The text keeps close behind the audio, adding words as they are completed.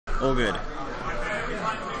All good.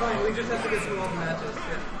 Fine, we just have to get through all the matches.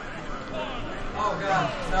 Oh god,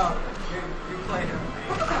 no. You played him.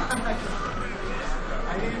 I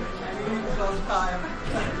need some time.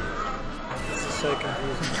 This is so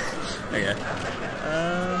confusing. Okay.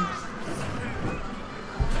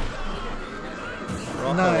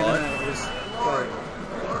 Rockalot. No, it was... Sorry.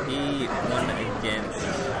 He won against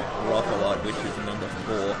Rockalot, which is number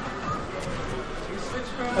 4.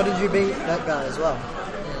 Oh, did you beat that guy as well?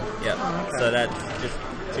 Yep. Oh, okay. So that's just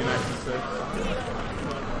 2 matches. So.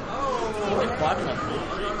 Like 5 and 4.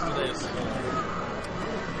 There's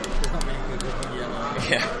not many people here.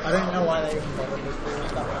 Yeah. I don't know why they even bothered with all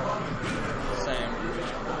stuff. Same.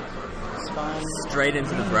 It's fine. Straight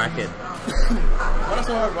into the bracket. Why does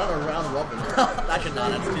someone run around Robin? Actually, no,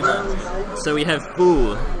 that's too long. So we have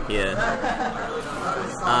Fool here.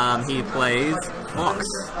 He plays Fox.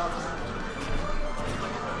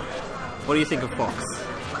 What do you think of Fox?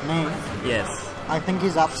 Me? Yes. I think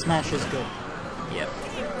his up smash is good. Yep.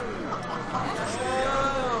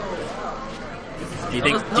 Do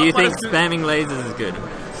you think spamming lasers is good?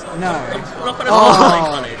 No.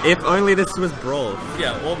 Oh! If only this was Brawl.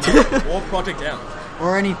 Yeah, or Project M.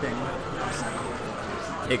 Or anything.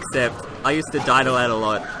 Except, I used to didle out a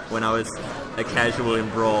lot when I was a casual in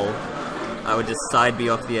Brawl. I would just side B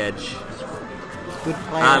off the edge. Good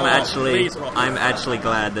player. I'm please, actually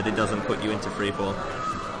glad that it doesn't put you into freefall.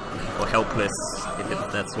 Or helpless, if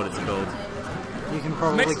that's what it's called. You can It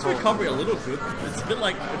probably makes its call recovery a little good. It's a bit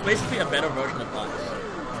like, it's basically a better version of Ice.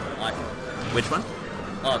 I think. Which one?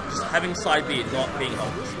 Just having side B not being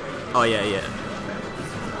helpless. Oh yeah, yeah.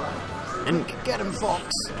 And Get him, Fox!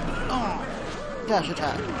 Oh. Dash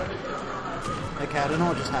attack. Okay, I don't know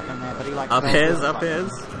what just happened there, but he like... up airs, up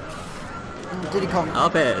airs, Diddy Kong.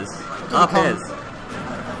 up airs, up airs.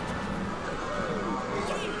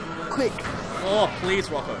 Quick! Oh, please,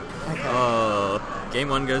 Rocco. Okay. Oh, game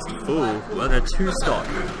 1 goes to Fool. What a 2-stock.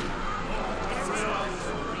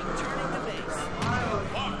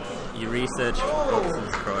 You research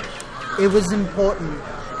Fox's crush. It was important.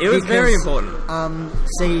 It was very important.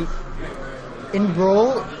 See, in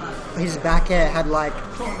Brawl, his back air had like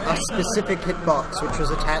a specific hitbox which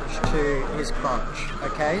was attached to his crotch.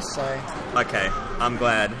 Okay, so... Okay, I'm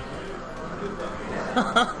glad.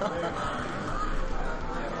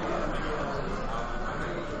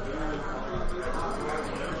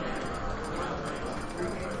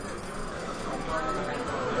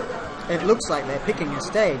 It looks like they're picking a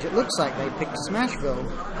stage. It looks like they picked Smashville.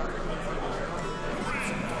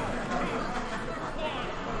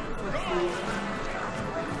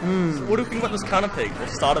 What do you think about this counter pick, or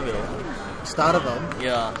Starterville? Starterville.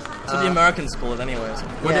 Yeah. That's what the Americans call it anyways.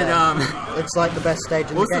 What Yeah. did It's like the best stage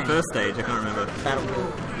in What was the the game. first stage? I can't remember.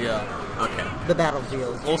 Battlefield. Yeah. Okay, The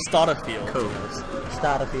Battlefield. Or Starterfield. cool.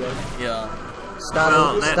 Starterfield. Yeah.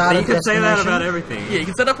 Well, you could say that about everything. Yeah, you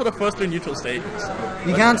can set up for the first 3 neutral stages.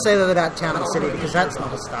 You can't say that about Town and City because that's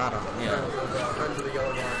not a starter. Yeah.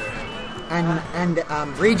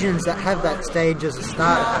 And regions that have that stage as a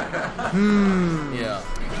starter. Yeah.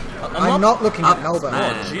 I'm not looking at Melbourne.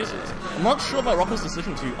 Man. Oh, Jesus. I'm not sure about Rocco's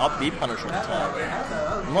decision to up B punish all the time.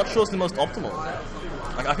 I'm not sure it's the most optimal.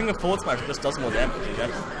 Like, I think the forward smash just does more damage in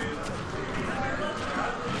general.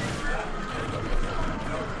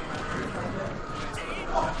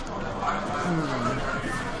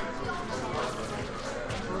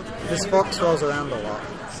 This box rolls around a lot.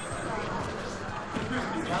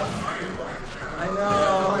 I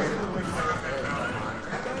know.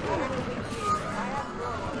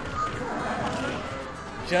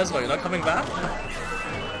 Jazmo, you're not coming back?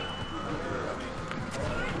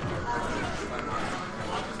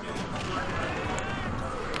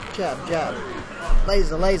 Jab, jab.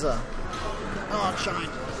 Laser, laser. Oh, shine.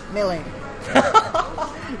 Milling.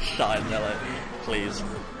 Shine melee, please.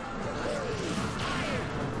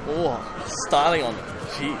 Oh, styling on it.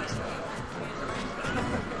 Jeez.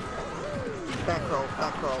 Back roll,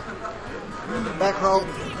 back roll. Back roll.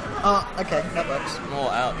 Oh, okay, that works. Oh,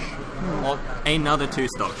 ouch. Oh, Another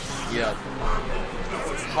 2-stock. yeah.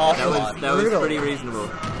 Harsh That was life. Brutal. pretty reasonable.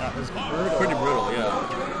 That was brutal. Pretty brutal,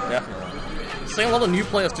 yeah. Definitely. Seeing a lot of new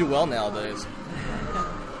players do well nowadays.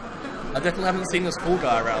 I definitely haven't seen this cool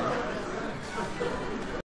guy around.